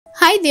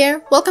Hi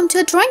there, welcome to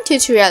a drawing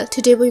tutorial.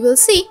 Today we will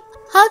see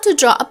how to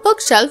draw a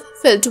bookshelf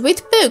filled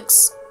with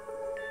books.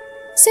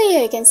 So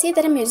here you can see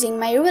that I'm using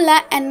my ruler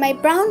and my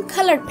brown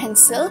colored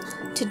pencil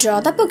to draw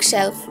the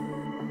bookshelf.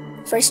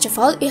 First of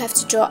all, you have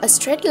to draw a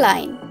straight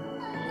line.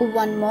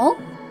 One more.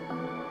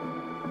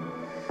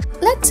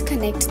 Let's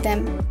connect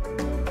them.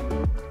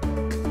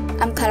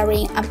 I'm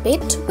coloring a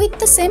bit with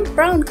the same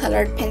brown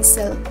colored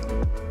pencil.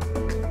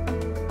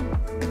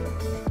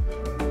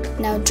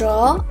 Now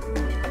draw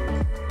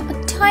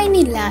a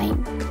tiny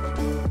line.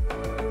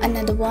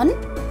 Another one.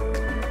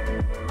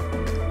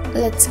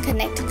 Let's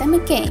connect them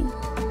again.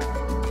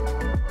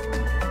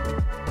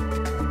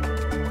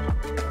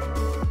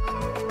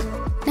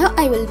 Now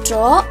I will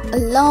draw a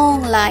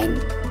long line.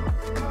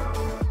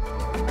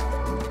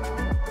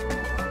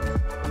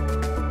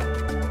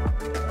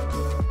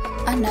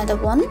 Another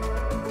one.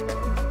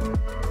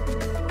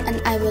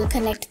 And I will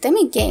connect them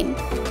again.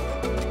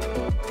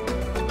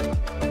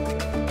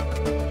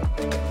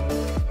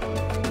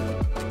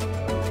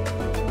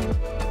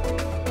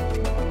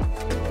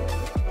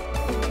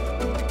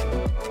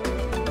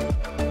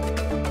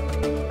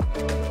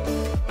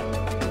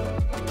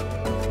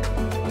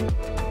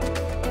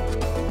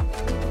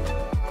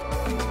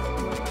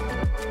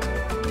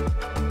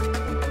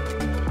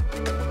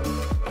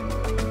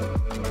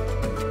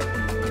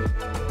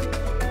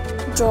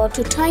 Draw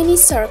two tiny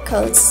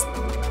circles.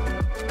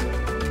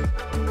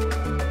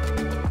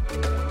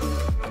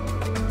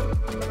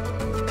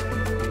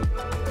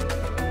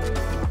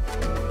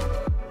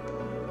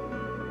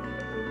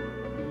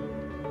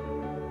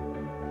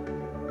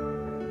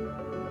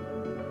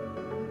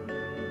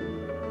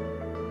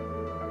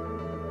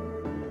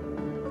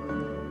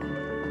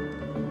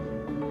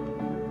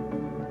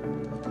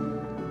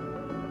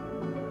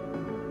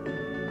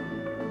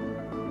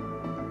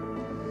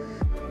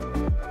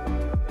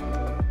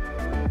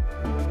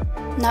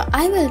 Now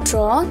I will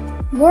draw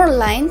more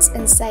lines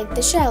inside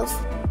the shelf.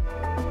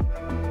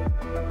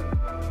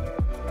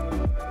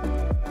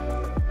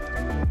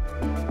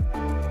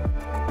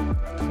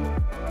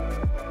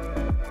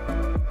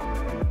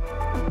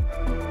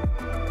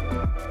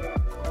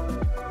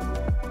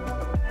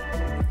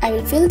 I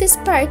will fill this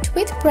part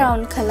with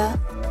brown color.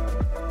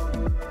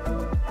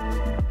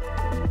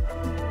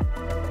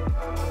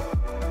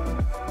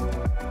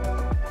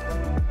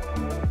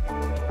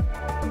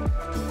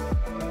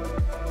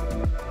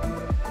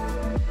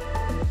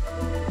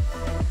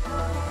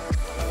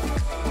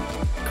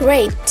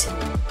 Great!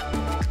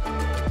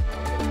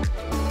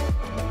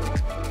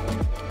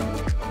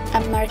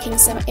 I'm marking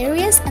some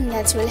areas and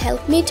that will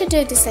help me to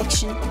do this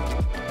section.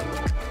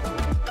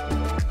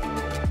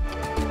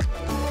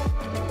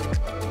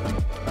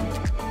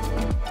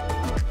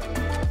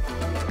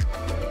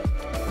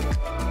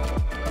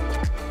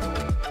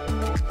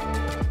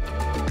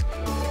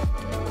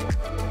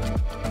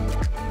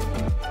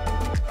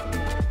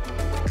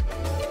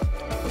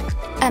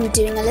 I'm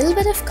doing a little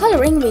bit of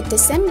coloring with the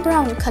same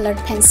brown colored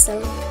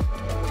pencil.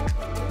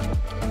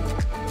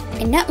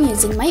 And now I'm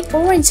using my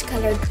orange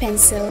colored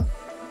pencil.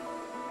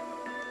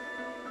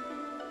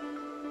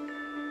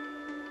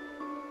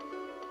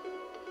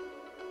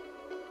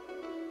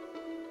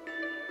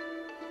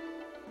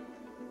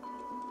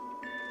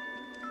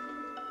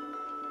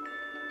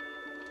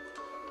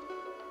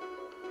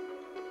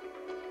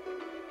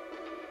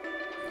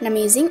 And I'm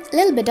using a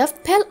little bit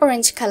of pale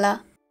orange color.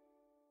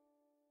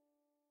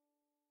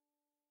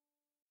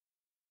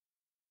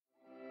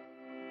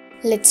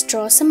 Let's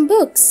draw some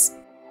books.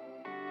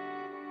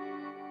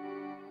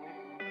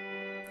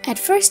 At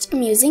first,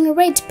 I'm using a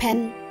red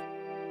pen.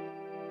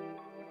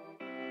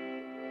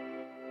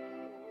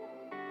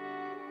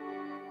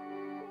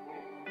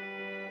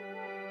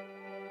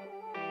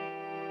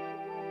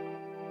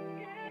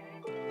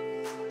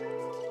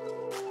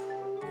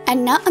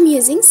 And now I'm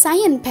using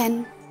cyan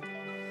pen.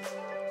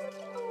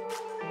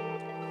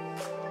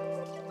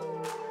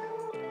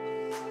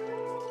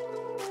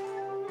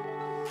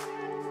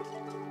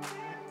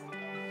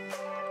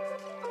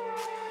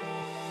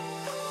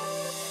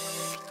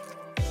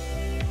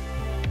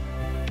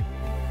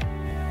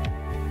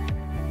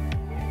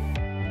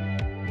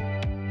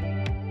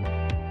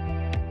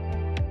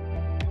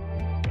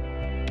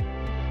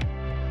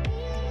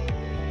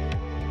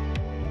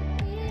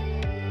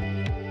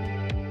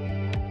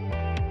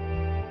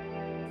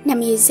 And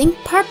I'm using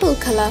purple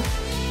color.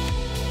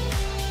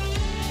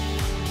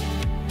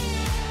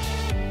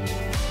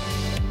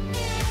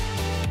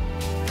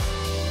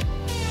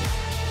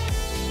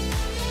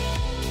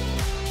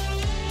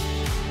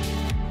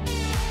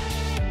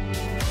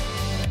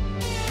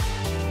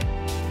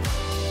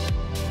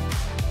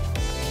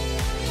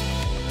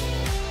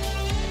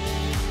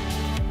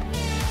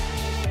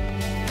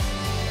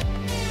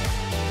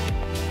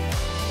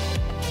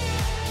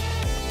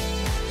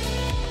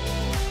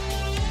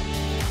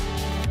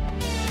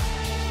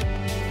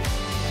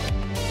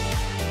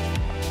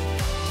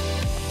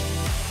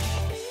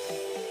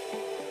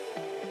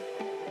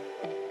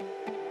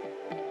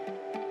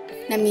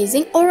 I'm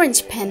using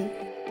orange pen.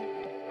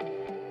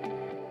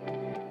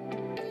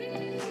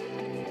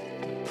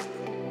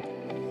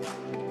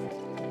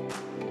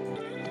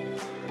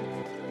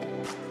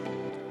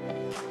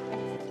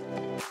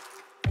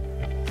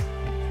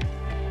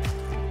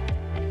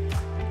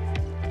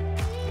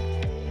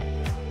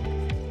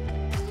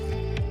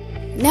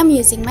 Now I'm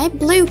using my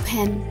blue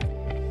pen.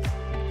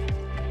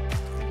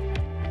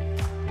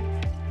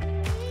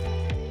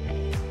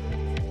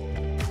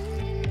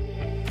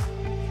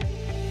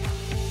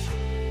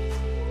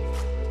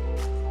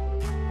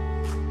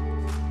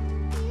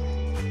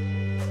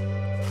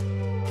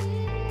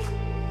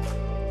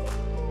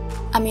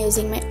 I'm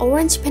using my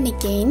orange pen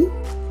again.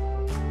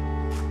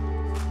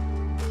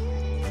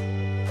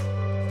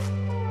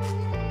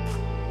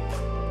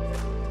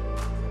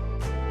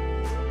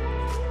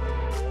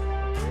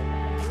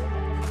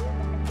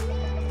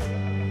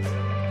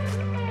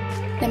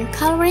 I'm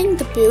coloring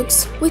the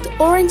books with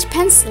orange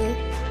pencil.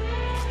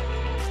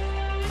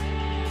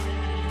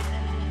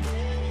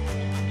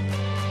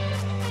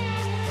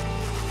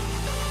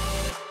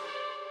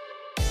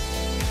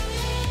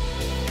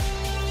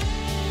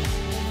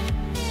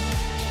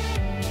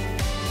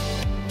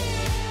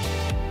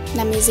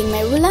 Now I'm using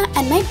my ruler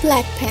and my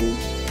black pen.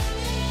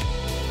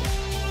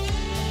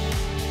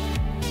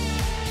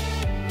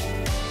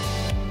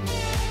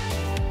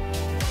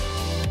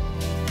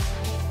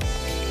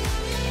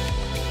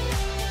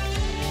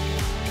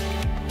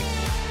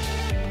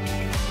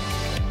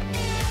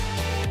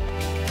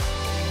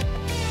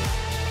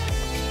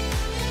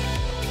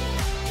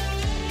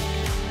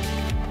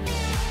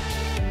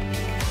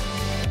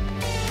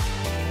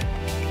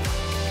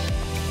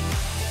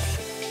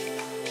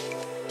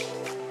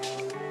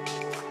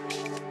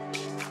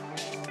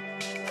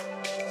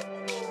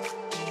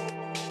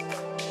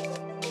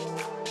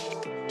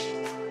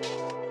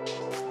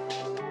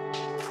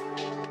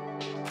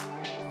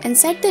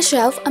 Inside the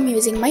shelf, I'm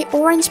using my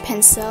orange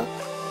pencil.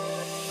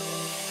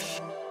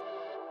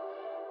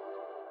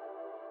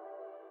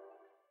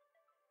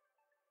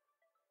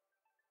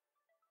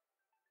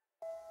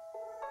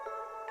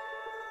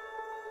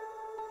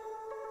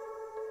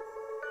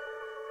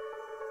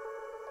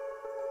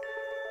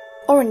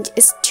 Orange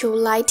is too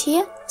light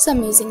here, so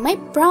I'm using my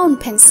brown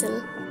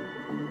pencil.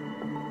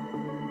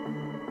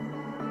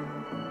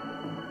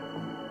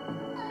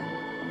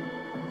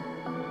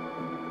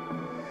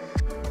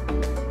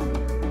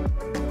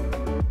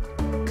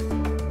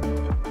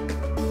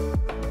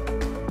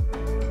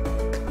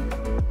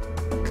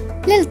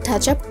 Little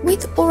touch up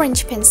with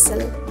orange pencil.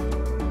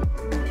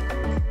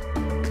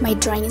 My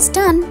drawing is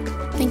done.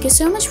 Thank you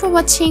so much for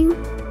watching.